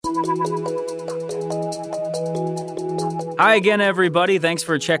Hi again, everybody. Thanks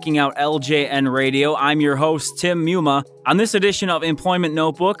for checking out LJN Radio. I'm your host, Tim Muma. On this edition of Employment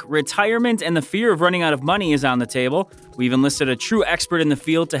Notebook, retirement and the fear of running out of money is on the table. We've enlisted a true expert in the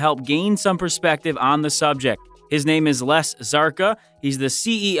field to help gain some perspective on the subject. His name is Les Zarka. He's the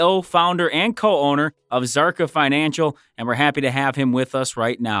CEO, founder, and co-owner of Zarka Financial, and we're happy to have him with us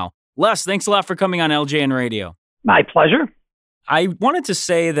right now. Les, thanks a lot for coming on LJN Radio. My pleasure. I wanted to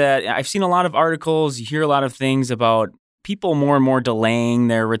say that I've seen a lot of articles, you hear a lot of things about people more and more delaying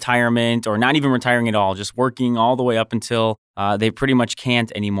their retirement or not even retiring at all, just working all the way up until they pretty much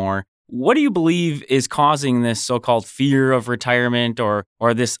can't anymore. What do you believe is causing this so-called fear of retirement or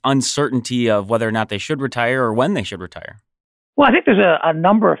this uncertainty of whether or not they should retire or when they should retire? Well, I think there's a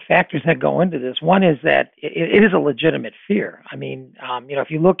number of factors that go into this. One is that it is a legitimate fear. I mean,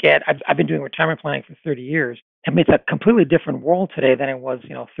 if you look at, I've been doing retirement planning for 30 years. I mean, it's a completely different world today than it was,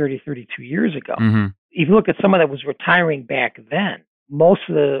 30, 32 years ago. Mm-hmm. If you look at someone that was retiring back then,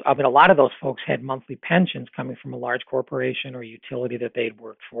 a lot of those folks had monthly pensions coming from a large corporation or utility that they'd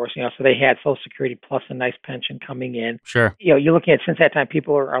worked for. So they had Social Security plus a nice pension coming in. Sure. You're looking at, since that time,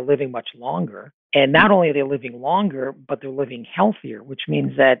 people are living much longer. And not only are they living longer, but they're living healthier, which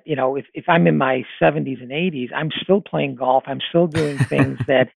means that, if I'm in my 70s and 80s, I'm still playing golf. I'm still doing things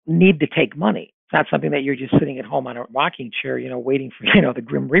that need to take money. It's not something that you're just sitting at home on a rocking chair, waiting for, the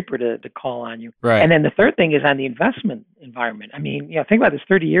Grim Reaper to call on you. Right. And then the third thing is on the investment environment. I mean, think about this.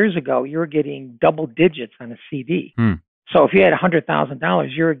 30 years ago, you were getting double digits on a CD. So if you had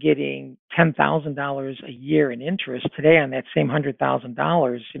 $100,000, you're getting $10,000 a year in interest. Today, on that same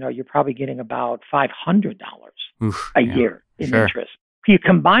 $100,000, you're probably getting about $500 a year in interest. You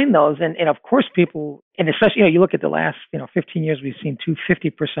combine those, and of course, people, and especially, you look at the last, 15 years, we've seen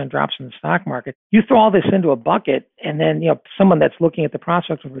 250% drops in the stock market. You throw all this into a bucket, and then, someone that's looking at the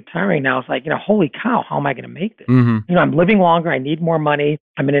prospect of retiring now is like, holy cow, how am I going to make this? Mm-hmm. I'm living longer. I need more money.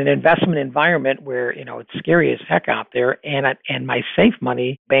 I'm in an investment environment where, it's scary as heck out there. And my safe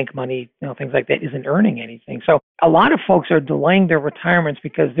money, bank money, things like that isn't earning anything. So a lot of folks are delaying their retirements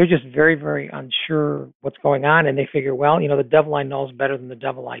because they're just very, very unsure what's going on. And they figure, well, the devil I know is better than the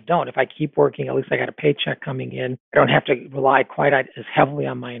devil I don't. If I keep working, at least I got a paycheck coming in. I don't have to rely quite as heavily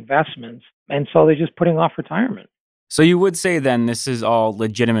on my investments. And so they're just putting off retirement. So you would say then this is all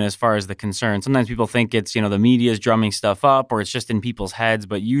legitimate as far as the concern. Sometimes people think it's, the media is drumming stuff up or it's just in people's heads,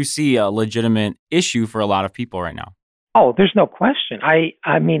 but you see a legitimate issue for a lot of people right now. Oh, there's no question.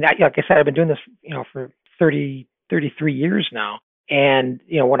 I mean, like I said, I've been doing this, for 33 years now. And,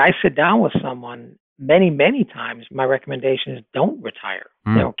 when I sit down with someone, many, many times, my recommendation is don't retire.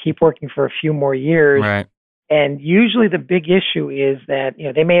 Keep working for a few more years. Right. And usually the big issue is that,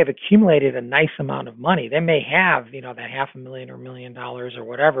 they may have accumulated a nice amount of money. They may have, that $500,000 or $1 million or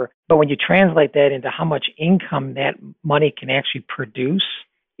whatever. But when you translate that into how much income that money can actually produce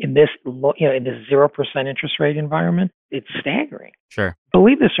in this, in this 0% interest rate environment, it's staggering. Sure.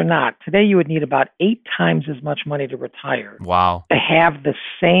 Believe this or not, today you would need about 8 times as much money to retire. Wow. To have the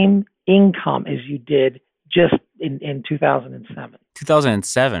same income as you did just in 2007.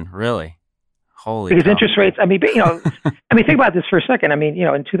 2007, really? Holy Because cow. interest rates, think about this for a second.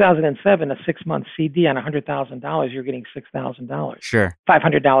 In 2007, a 6-month CD on $100,000, you're getting $6,000. Sure.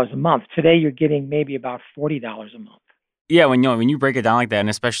 $500 a month. Today, you're getting maybe about $40 a month. Yeah, when you break it down like that, and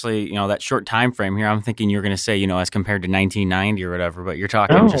especially, that short time frame here, I'm thinking you're going to say, as compared to 1990 or whatever, but you're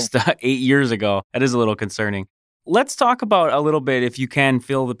talking just 8 years ago. That is a little concerning. Let's talk about a little bit, if you can,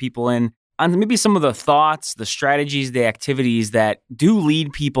 fill the people in on maybe some of the thoughts, the strategies, the activities that do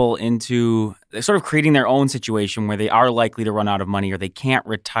lead people into sort of creating their own situation where they are likely to run out of money or they can't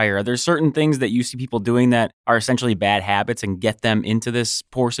retire. Are there certain things that you see people doing that are essentially bad habits and get them into this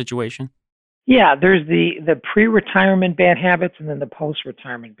poor situation? Yeah, there's the pre-retirement bad habits and then the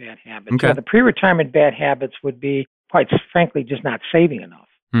post-retirement bad habits. Okay. So the pre-retirement bad habits would be, quite frankly, just not saving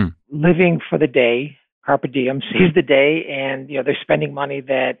enough. Living for the day, carpe diem, seize the day, and they're spending money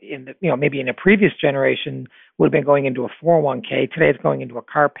that maybe in a previous generation would have been going into a 401k. Today it's going into a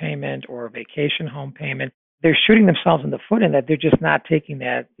car payment or a vacation home payment. They're shooting themselves in the foot in that they're just not taking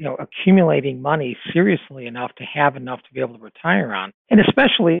that, accumulating money seriously enough to have enough to be able to retire on. And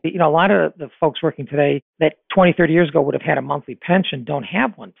especially, a lot of the folks working today that 20, 30 years ago would have had a monthly pension don't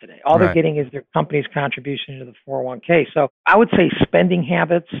have one today. All they're getting is their company's contribution to the 401k. So I would say spending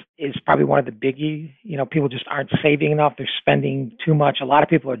habits is probably one of the biggie. People just aren't saving enough. They're spending too much. A lot of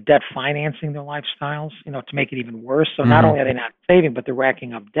people are debt financing their lifestyles, to make it even worse. So not only are they not saving, but they're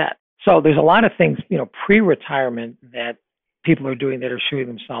racking up debt. So there's a lot of things, pre-retirement that people are doing that are shooting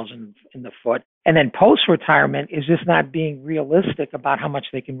themselves in the foot. And then post-retirement is just not being realistic about how much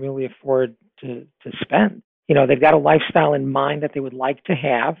they can really afford to spend. They've got a lifestyle in mind that they would like to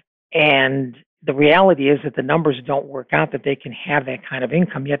have. And the reality is that the numbers don't work out that they can have that kind of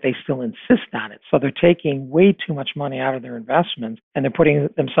income, yet they still insist on it. So they're taking way too much money out of their investments, and they're putting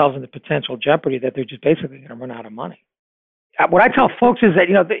themselves in the potential jeopardy that they're just basically going to run out of money. What I tell folks is that,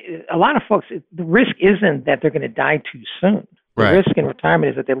 a lot of folks, the risk isn't that they're going to die too soon. The right. risk in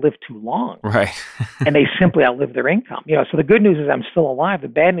retirement is that they live too long. Right. And they simply outlive their income. So the good news is I'm still alive. The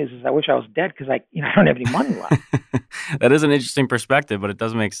bad news is I wish I was dead because I don't have any money left. That is an interesting perspective, but it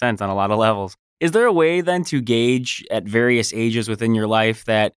does make sense on a lot of levels. Is there a way then to gauge at various ages within your life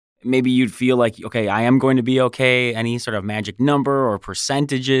that maybe you'd feel like, okay, I am going to be okay? Any sort of magic number or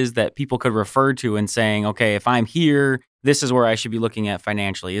percentages that people could refer to and saying, okay, if I'm here, this is where I should be looking at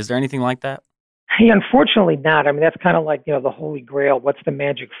financially. Is there anything like that? Hey, unfortunately not. I mean, that's kind of like, the holy grail. What's the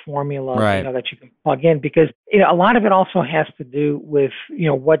magic formula, right. That you can plug in? Because, a lot of it also has to do with,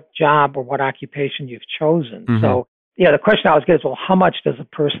 what job or what occupation you've chosen. Mm-hmm. So, the question I always get is, well, how much does a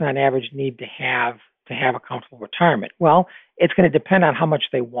person on average need to have a comfortable retirement? Well, it's going to depend on how much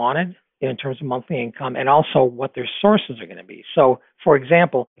they wanted in terms of monthly income and also what their sources are going to be. So, for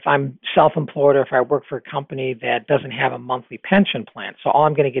example, if I'm self-employed or if I work for a company that doesn't have a monthly pension plan, so all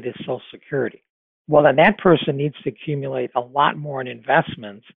I'm going to get is Social Security. Well, then that person needs to accumulate a lot more in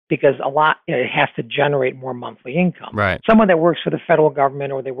investments because it has to generate more monthly income. Right. Someone that works for the federal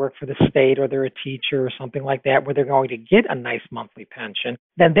government or they work for the state or they're a teacher or something like that where they're going to get a nice monthly pension,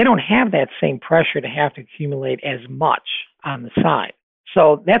 then they don't have that same pressure to have to accumulate as much on the side.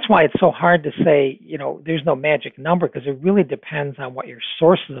 So that's why it's so hard to say, there's no magic number because it really depends on what your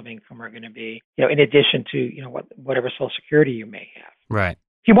sources of income are going to be, in addition to, whatever Social Security you may have. Right.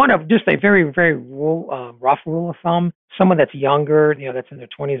 If you want to just a very, very rough rule of thumb, someone that's younger, that's in their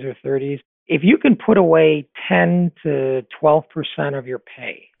 20s or 30s, if you can put away 10 to 12% of your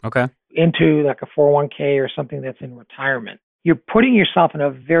pay into like a 401k or something that's in retirement, you're putting yourself in a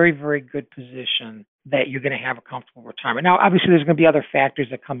very, very good position that you're going to have a comfortable retirement. Now, obviously, there's going to be other factors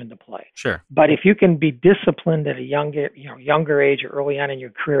that come into play. Sure. But if you can be disciplined at a younger age or early on in your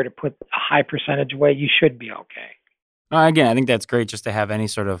career to put a high percentage away, you should be okay. Again, I think that's great just to have any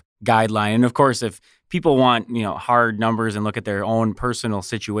sort of guideline. And of course, if people want, hard numbers and look at their own personal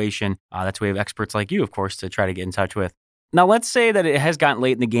situation, that's why we have experts like you, of course, to try to get in touch with. Now, let's say that it has gotten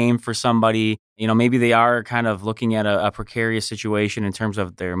late in the game for somebody. Maybe they are kind of looking at a precarious situation in terms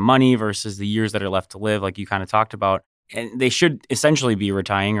of their money versus the years that are left to live, like you kind of talked about. And they should essentially be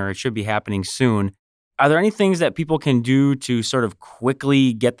retiring, or it should be happening soon. Are there any things that people can do to sort of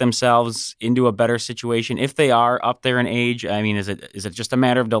quickly get themselves into a better situation if they are up there in age? I mean, is it just a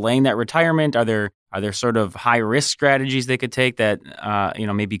matter of delaying that retirement? Are there sort of high risk strategies they could take that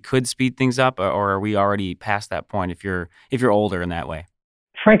maybe could speed things up, or are we already past that point if you're older in that way?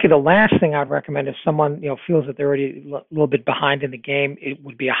 Frankly, the last thing I'd recommend if someone feels that they're already a little bit behind in the game, it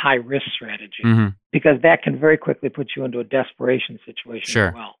would be a high risk strategy because that can very quickly put you into a desperation situation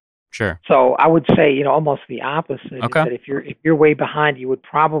as well. Sure. So I would say, almost the opposite. Okay. Is that if you're way behind, you would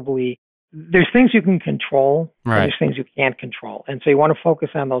probably, there's things you can control, right, and there's things you can't control. And so you want to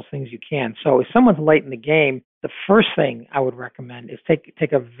focus on those things you can. So if someone's late in the game, the first thing I would recommend is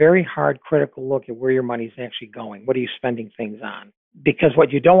take a very hard critical look at where your money's actually going. What are you spending things on? Because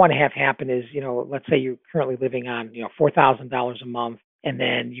what you don't want to have happen is, let's say you're currently living on, $4,000 a month. And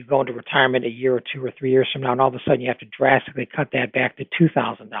then you go into retirement a year or 2 or 3 years from now, and all of a sudden you have to drastically cut that back to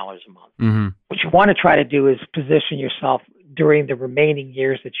 $2,000 a month. Mm-hmm. What you want to try to do is position yourself during the remaining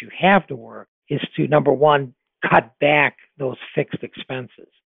years that you have to work is to, number one, cut back those fixed expenses.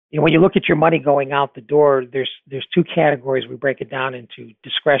 When you look at your money going out the door, there's two categories. We break it down into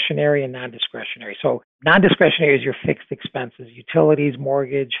discretionary and non-discretionary. So non-discretionary is your fixed expenses, utilities,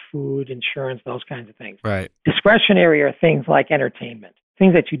 mortgage, food, insurance, those kinds of things. Right. Discretionary are things like entertainment,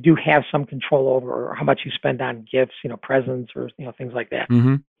 things that you do have some control over, or how much you spend on gifts, presents, or things like that.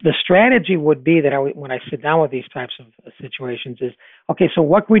 Mm-hmm. The strategy would be that when I sit down with these types of situations is, okay, so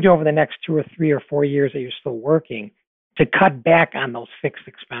what can we do over the next 2 or 3 or 4 years that you're still working to cut back on those fixed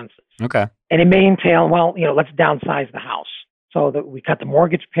expenses? Okay. And it may entail, let's downsize the house so that we cut the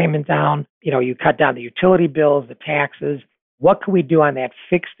mortgage payment down. You cut down the utility bills, the taxes. What can we do on that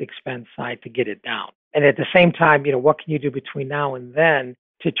fixed expense side to get it down? And at the same time, what can you do between now and then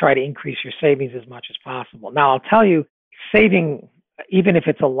to try to increase your savings as much as possible? Now, I'll tell you, saving, even if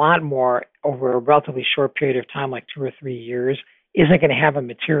it's a lot more over a relatively short period of time, like 2 or 3 years, isn't going to have a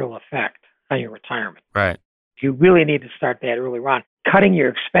material effect on your retirement. Right. You really need to start that early on. Cutting your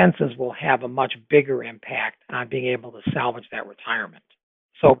expenses will have a much bigger impact on being able to salvage that retirement.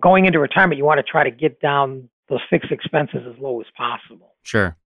 So going into retirement, you want to try to get down those fixed expenses as low as possible.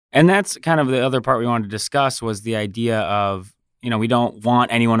 Sure. And that's kind of the other part we wanted to discuss was the idea of, we don't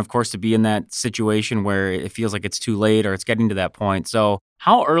want anyone, of course, to be in that situation where it feels like it's too late or it's getting to that point. So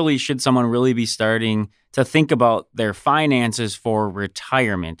how early should someone really be starting to think about their finances for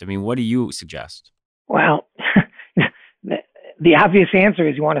retirement? I mean, what do you suggest? Well, the obvious answer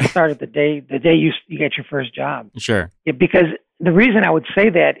is you want to start at the day you get your first job. Sure. Yeah, because the reason I would say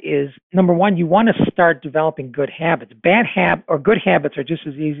that is, number one, you want to start developing good habits. Good habits are just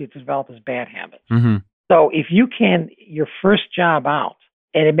as easy to develop as bad habits. Mm-hmm. So if you can, your first job out,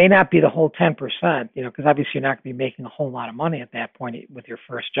 and it may not be the whole 10%, because obviously you're not going to be making a whole lot of money at that point with your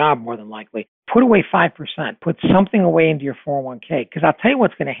first job, more than likely. Put away 5%. Put something away into your 401k. Because I'll tell you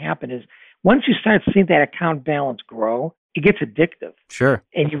what's going to happen is once you start seeing that account balance grow, it gets addictive. Sure.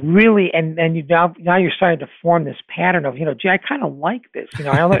 And you really, and you now you're starting to form this pattern of, gee, I kind of like this.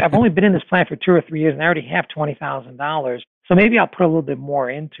 I've only been in this plan for 2 or 3 years and I already have $20,000. So maybe I'll put a little bit more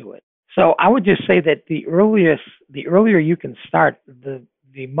into it. So I would just say that the earlier you can start, the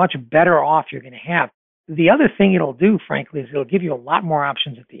much better off you're going to have. The other thing it'll do, frankly, is it'll give you a lot more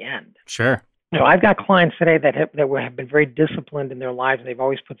options at the end. Sure. I've got clients today that have been very disciplined in their lives, and they've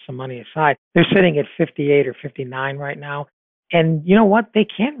always put some money aside. They're sitting at 58 or 59 right now, and you know what? They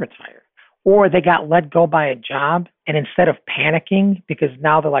can retire. Or they got let go by a job, and instead of panicking because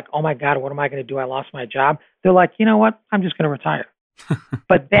now they're like, oh my God, what am I going to do? I lost my job. They're like, you know what? I'm just going to retire.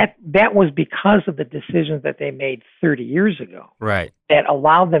 But that was because of the decisions that they made 30 years ago. Right. That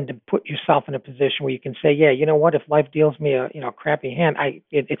allowed them to put yourself in a position where you can say, yeah, you know what? If life deals me a crappy hand,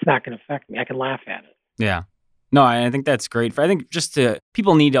 it's not going to affect me. I can laugh at it. Yeah. No, I think that's great. I think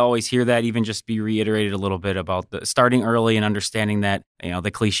people need to always hear that, even just be reiterated a little bit about the starting early and understanding that,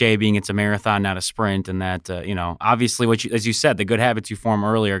 the cliche being it's a marathon, not a sprint. And that, obviously as you said, the good habits you form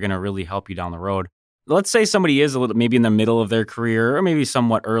early are going to really help you down the road. Let's say somebody is a little, maybe in the middle of their career or maybe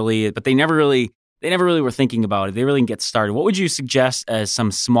somewhat early, but they never really were thinking about it. They really didn't get started. What would you suggest as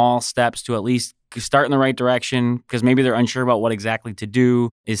some small steps to at least start in the right direction? Because maybe they're unsure about what exactly to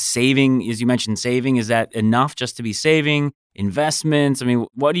do. Is saving, as you mentioned, is that enough just to be saving? Investments? I mean,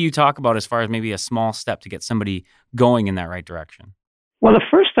 what do you talk about as far as maybe a small step to get somebody going in that right direction? Well, the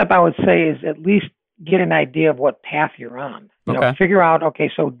first step I would say is at least get an idea of what path you're on. Figure out,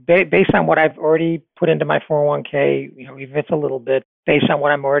 so based on what I've already put into my 401k, even if it's a little bit, based on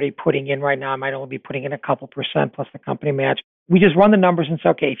what I'm already putting in right now, I might only be putting in a couple percent plus the company match. We just run the numbers and say,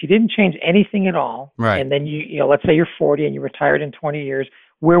 okay, if you didn't change anything at all, right, and then let's say you're 40 and you retired in 20 years,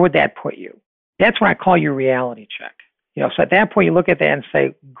 where would that put you? That's what I call your reality check. So at that point, you look at that and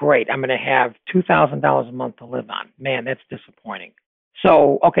say, great, I'm going to have $2,000 a month to live on. Man, that's disappointing.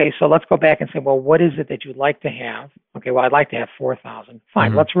 So let's go back and say, well, what is it that you'd like to have? Okay, well, I'd like to have 4,000. Fine,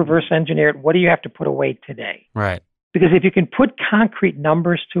 Mm-hmm. Let's reverse engineer it. What do you have to put away today? Right. Because if you can put concrete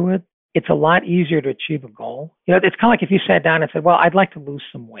numbers to it, it's a lot easier to achieve a goal. It's kind of like if you sat down and said, well, I'd like to lose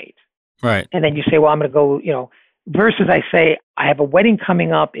some weight. Right. And then you say, well, I'm going to go, versus I say, I have a wedding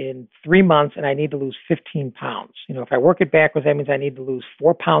coming up in 3 months and I need to lose 15 pounds. If I work it backwards, that means I need to lose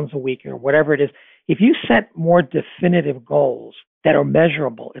 4 pounds a week or whatever it is. If you set more definitive goals that are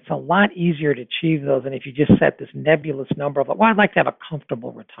measurable, it's a lot easier to achieve those than if you just set this nebulous number of, well, I'd like to have a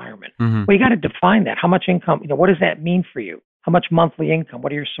comfortable retirement. Mm-hmm. Well, you got to define that. How much income, what does that mean for you? How much monthly income?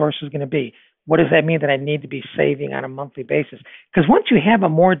 What are your sources going to be? What does that mean that I need to be saving on a monthly basis? Because once you have a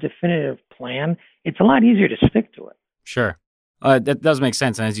more definitive plan, it's a lot easier to stick to it. Sure. That does make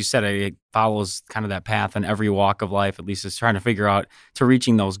sense. And as you said, it follows kind of that path in every walk of life, at least is trying to figure out to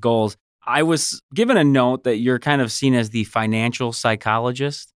reaching those goals. I was given a note that you're kind of seen as the financial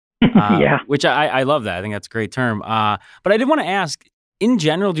psychologist, yeah, which I love that. I think that's a great term. But I did want to ask, in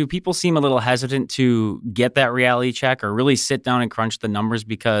general, do people seem a little hesitant to get that reality check or really sit down and crunch the numbers?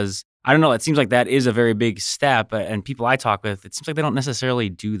 Because, I don't know, it seems like that is a very big step. And people I talk with, it seems like they don't necessarily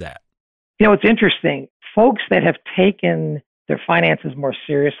do that. It's interesting. Folks that have taken their finances more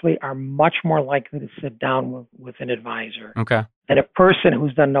seriously are much more likely to sit down with an advisor than a person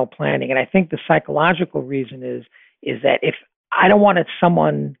who's done no planning. And I think the psychological reason is that if I don't want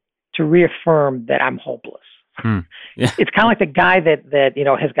someone to reaffirm that I'm hopeless. Yeah. It's kind of like the guy that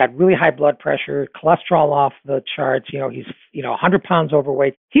has got really high blood pressure, cholesterol off the charts, he's 100 pounds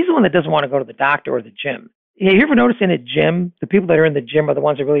overweight. He's the one that doesn't want to go to the doctor or the gym. You ever notice in a gym, the people that are in the gym are the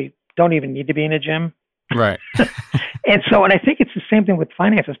ones that really don't even need to be in a gym? Right. And I think it's the same thing with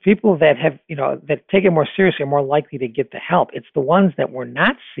finances. People that have, that take it more seriously are more likely to get the help. It's the ones that we're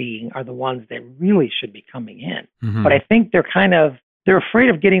not seeing are the ones that really should be coming in. Mm-hmm. But I think they're afraid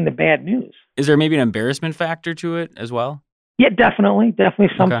of getting the bad news. Is there maybe an embarrassment factor to it as well? Yeah, definitely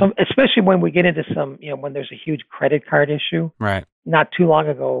some, especially when we get into some, when there's a huge credit card issue. Right. Not too long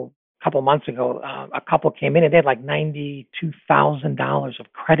ago, a couple months ago, a couple came in and they had like $92,000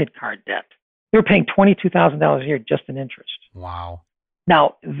 of credit card debt. They were paying $22,000 a year just in interest. Wow.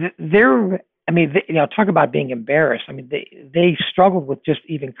 Now, talk about being embarrassed. I mean, they struggled with just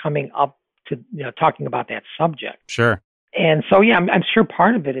even coming up to, talking about that subject. Sure. And so, yeah, I'm sure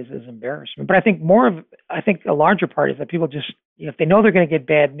part of it is embarrassment. But I think a larger part is that people just, if they know they're going to get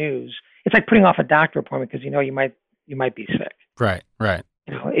bad news, it's like putting off a doctor appointment because you might be sick. Right.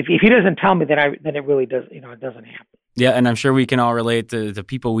 If he doesn't tell me, then it really does. It doesn't happen. Yeah, and I'm sure we can all relate to the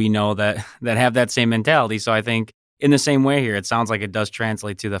people we know that have that same mentality. So I think in the same way here, it sounds like it does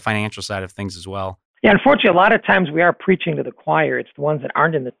translate to the financial side of things as well. Yeah, unfortunately, a lot of times we are preaching to the choir. It's the ones that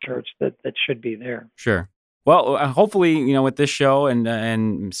aren't in the church that should be there. Sure. Well, hopefully, with this show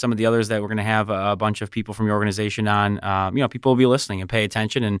and some of the others that we're going to have a bunch of people from your organization on, people will be listening and pay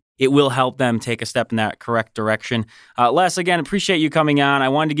attention, and it will help them take a step in that correct direction. Les, again, appreciate you coming on. I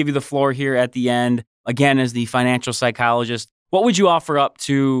wanted to give you the floor here at the end. Again, as the financial psychologist, what would you offer up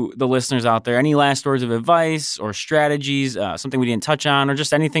to the listeners out there? Any last words of advice or strategies, something we didn't touch on, or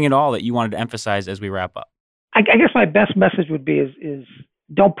just anything at all that you wanted to emphasize as we wrap up? I guess my best message would be is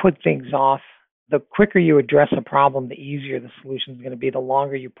don't put things off. The quicker you address a problem, the easier the solution is going to be. The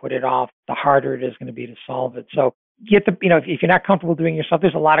longer you put it off, the harder it is going to be to solve it. So if you're not comfortable doing it yourself,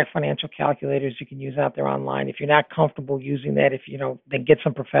 there's a lot of financial calculators you can use out there online. If you're not comfortable using that, then get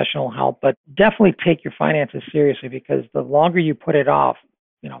some professional help. But definitely take your finances seriously, because the longer you put it off,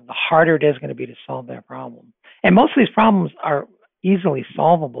 the harder it is going to be to solve that problem. And most of these problems are easily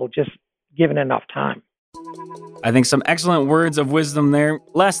solvable, just given enough time. I think some excellent words of wisdom there.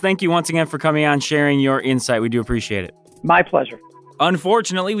 Les, thank you once again for coming on, sharing your insight. We do appreciate it. My pleasure.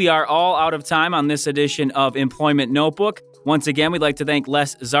 Unfortunately, we are all out of time on this edition of Employment Notebook. Once again, we'd like to thank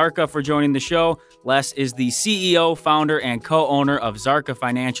Les Zarka for joining the show. Les is the CEO, founder, and co-owner of Zarka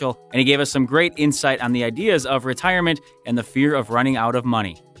Financial, and he gave us some great insight on the ideas of retirement and the fear of running out of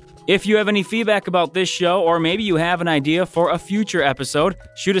money. If you have any feedback about this show, or maybe you have an idea for a future episode,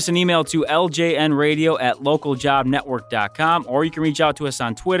 shoot us an email to ljnradio@localjobnetwork.com, or you can reach out to us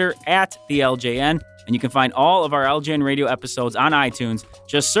on Twitter @TheLJN, and you can find all of our LJN Radio episodes on iTunes.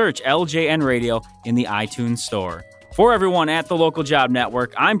 Just search LJN Radio in the iTunes store. For everyone at the Local Job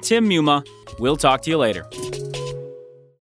Network, I'm Tim Muma. We'll talk to you later.